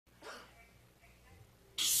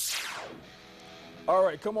All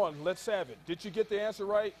right, come on, let's have it. Did you get the answer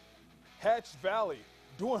right? Hatch Valley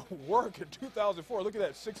doing work in 2004. Look at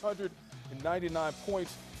that, 699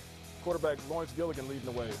 points. Quarterback Lawrence Gilligan leading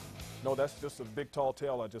the way. No, that's just a big tall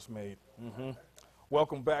tale I just made.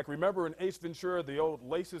 Welcome back. Remember in Ace Ventura, the old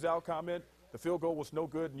laces out comment? The field goal was no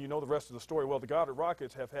good, and you know the rest of the story. Well, the Goddard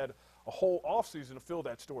Rockets have had a whole offseason to fill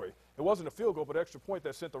that story. It wasn't a field goal, but extra point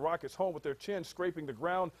that sent the Rockets home with their chin scraping the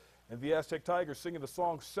ground, and the Aztec Tigers singing the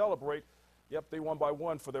song Celebrate. Yep, they won by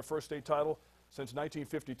one for their first state title since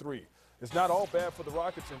 1953. It's not all bad for the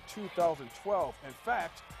Rockets in 2012. In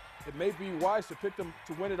fact, it may be wise to pick them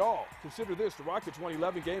to win it all. Consider this, the Rockets won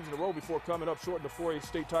 11 games in a row before coming up short in the 4A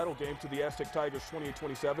state title game to the Aztec Tigers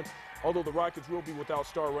 28-27. Although the Rockets will be without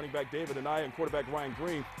star running back David Anaya and quarterback Ryan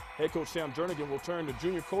Green, head coach Sam Jernigan will turn to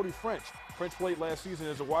junior Cody French. French played last season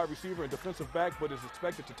as a wide receiver and defensive back, but is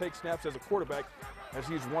expected to take snaps as a quarterback as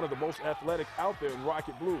he's one of the most athletic out there in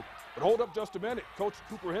Rocket Blue. But hold up just a minute. Coach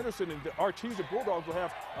Cooper Henderson and the Artesia Bulldogs will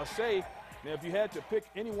have a say. Now, if you had to pick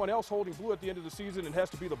anyone else holding blue at the end of the season, it has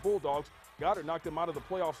to be the Bulldogs. Goddard knocked them out of the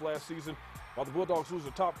playoffs last season. While the Bulldogs lose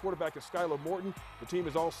the top quarterback is Skylar Morton, the team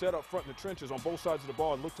is all set up front in the trenches on both sides of the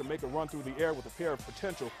ball and look to make a run through the air with a pair of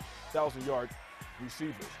potential 1,000-yard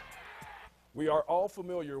receivers. We are all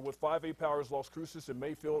familiar with 5A powers Las Cruces and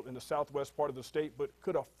Mayfield in the southwest part of the state, but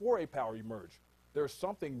could a 4A power emerge? There's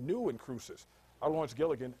something new in Cruces. Our Lawrence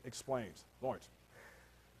Gilligan explains. Lawrence.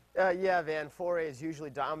 Yeah, Van, 4A is usually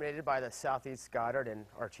dominated by the Southeast Goddard and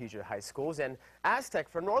Artesia high schools and Aztec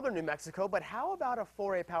for northern New Mexico, but how about a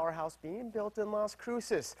 4A powerhouse being built in Las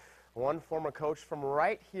Cruces? One former coach from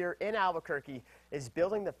right here in Albuquerque is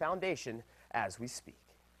building the foundation as we speak.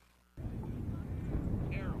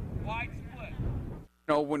 Wide split.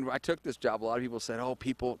 You know, when I took this job, a lot of people said, oh,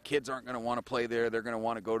 kids aren't going to want to play there. They're going to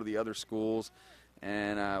want to go to the other schools.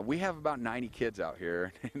 And we have about 90 kids out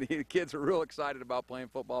here. The kids are real excited about playing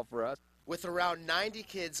football for us. With around 90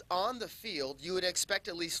 kids on the field, you would expect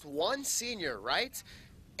at least one senior, right?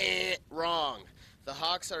 Wrong. The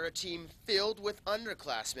Hawks are a team filled with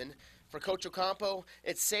underclassmen. For Coach Ocampo,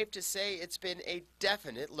 it's safe to say it's been a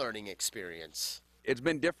definite learning experience. It's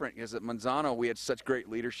been different because at Manzano we had such great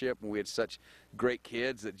leadership and we had such great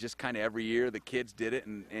kids that just kind of every year the kids did it,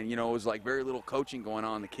 and you know, it was like very little coaching going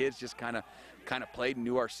on. The kids just kind of played and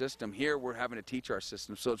knew our system. Here we're having to teach our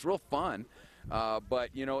system, so it's real fun,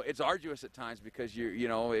 but you know, it's arduous at times because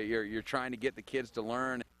you're trying to get the kids to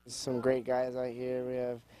learn. Some great guys out here. We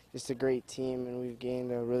have just a great team, and we've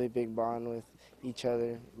gained a really big bond with each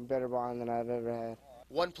other, a better bond than I've ever had.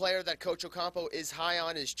 One player that Coach Ocampo is high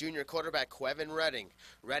on is junior quarterback Quevin Redding.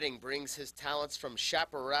 Redding brings his talents from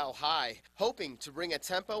Chaparral High, hoping to bring a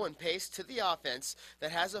tempo and pace to the offense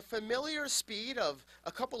that has a familiar speed of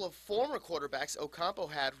a couple of former quarterbacks Ocampo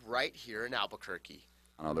had right here in Albuquerque.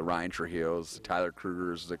 The Ryan Trujillos, the Tyler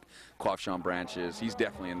Krugers, the Quavshon Branches, he's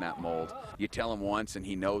definitely in that mold. You tell him once and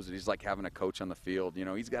he knows it. He's like having a coach on the field. You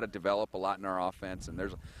know, he's got to develop a lot in our offense, and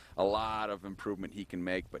there's a lot of improvement he can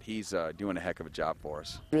make, but he's doing a heck of a job for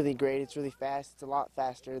us. Really great. It's really fast. It's a lot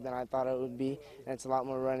faster than I thought it would be, and it's a lot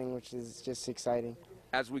more running, which is just exciting.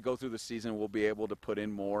 As we go through the season, we'll be able to put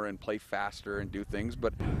in more and play faster and do things,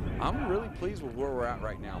 but I'm really pleased with where we're at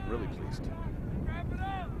right now. I'm really pleased.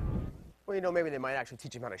 Well, you know, maybe they might actually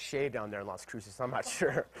teach him how to shave down there in Las Cruces. I'm not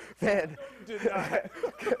sure. Man,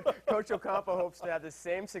 Coach Ocampo hopes to have the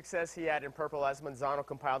same success he had in purple as Manzano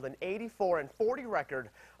compiled an 84-40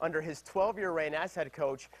 record under his 12-year reign as head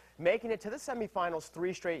coach, making it to the semifinals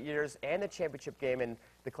 3 straight years and the championship game in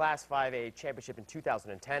the Class 5A championship in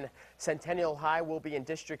 2010. Centennial High will be in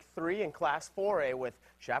District 3 and Class 4A with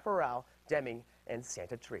Chaparral, Deming, and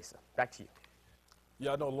Santa Teresa. Back to you.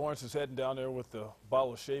 Yeah, I know Lawrence is heading down there with a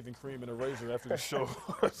bottle of shaving cream and a razor after the show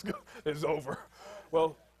is over.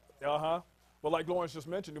 Well, well, like Lawrence just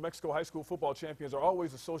mentioned, New Mexico high school football champions are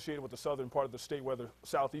always associated with the southern part of the state, whether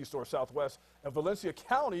southeast or southwest. And Valencia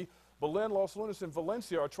County, Belen, Los Lunas, and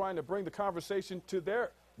Valencia are trying to bring the conversation to their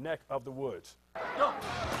neck of the woods. Go.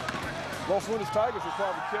 Los Lunas Tigers will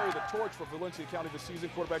probably carry the torch for Valencia County this season.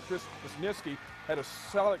 Quarterback Chris Wisniewski had a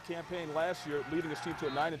solid campaign last year, leading his team to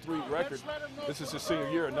a 9-3 record. This is his senior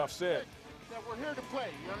year, enough said. That we're here to play,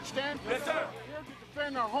 you understand? Yes, sir. We're here to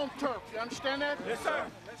defend our home turf, you understand that? Yes, sir.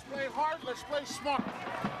 Let's play hard, let's play smart.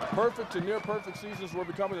 Perfect to near-perfect seasons were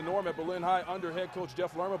becoming the norm at Belen High under head coach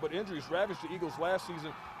Jeff Lerma, but injuries ravaged the Eagles last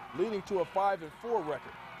season, leading to a 5-4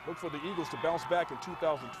 record. Look for the Eagles to bounce back in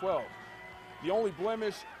 2012. The only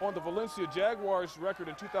blemish on the Valencia Jaguars record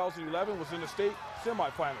in 2011 was in the state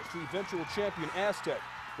semifinals to eventual champion Aztec.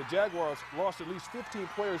 The Jaguars lost at least 15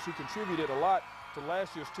 players who contributed a lot to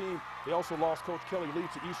last year's team. They also lost Coach Kelly Lee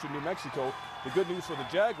to Eastern New Mexico. The good news for the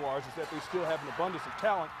Jaguars is that they still have an abundance of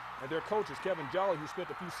talent, and their coach is Kevin Jolly, who spent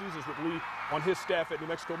a few seasons with Lee on his staff at New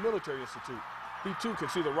Mexico Military Institute. He too can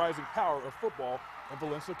see the rising power of football in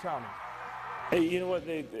Valencia County. Hey, you know what?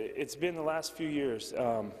 It's been the last few years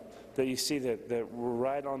that you see that we're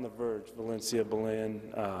right on the verge. Valencia, Belen,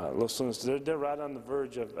 Los Lunas, they're right on the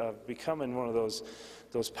verge of becoming one of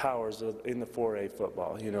those powers in the 4A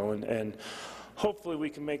football. You know, and hopefully we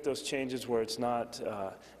can make those changes where it's not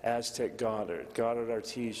Aztec Goddard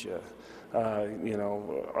Artesia. You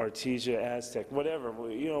know, Artesia, Aztec, whatever.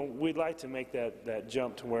 You know, we'd like to make that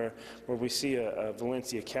jump to where we see a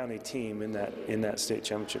Valencia County team in that state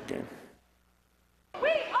championship game.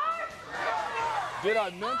 Did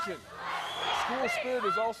I mention school spirit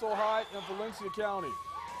is also high in Valencia County?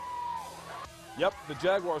 Yep, the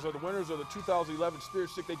Jaguars are the winners of the 2011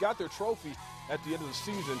 Spirit Stick. They got their trophy at the end of the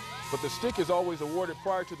season, but the stick is always awarded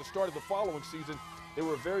prior to the start of the following season. They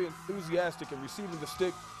were very enthusiastic in receiving the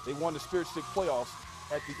stick. They won the Spirit Stick playoffs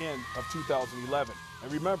at the end of 2011.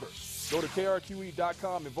 And remember, go to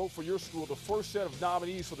krqe.com and vote for your school. The first set of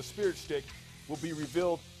nominees for the Spirit Stick will be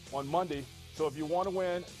revealed on Monday. So if you want to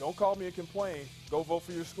win, don't call me and complain. Go vote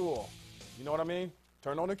for your school. You know what I mean?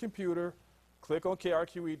 Turn on the computer, click on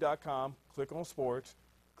krqe.com, click on sports,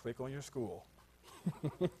 click on your school.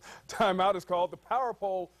 Timeout is called. The Power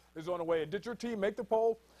Poll is on the way. And did your team make the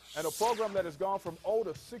poll? And a program that has gone from 0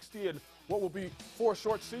 to 60 in what will be 4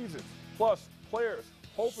 short seasons. Plus, players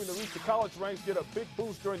hoping to reach the college ranks get a big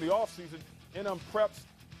boost during the offseason. NM Prep's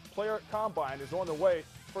Player Combine is on the way.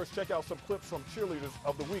 First, check out some clips from cheerleaders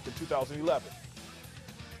of the week in 2011.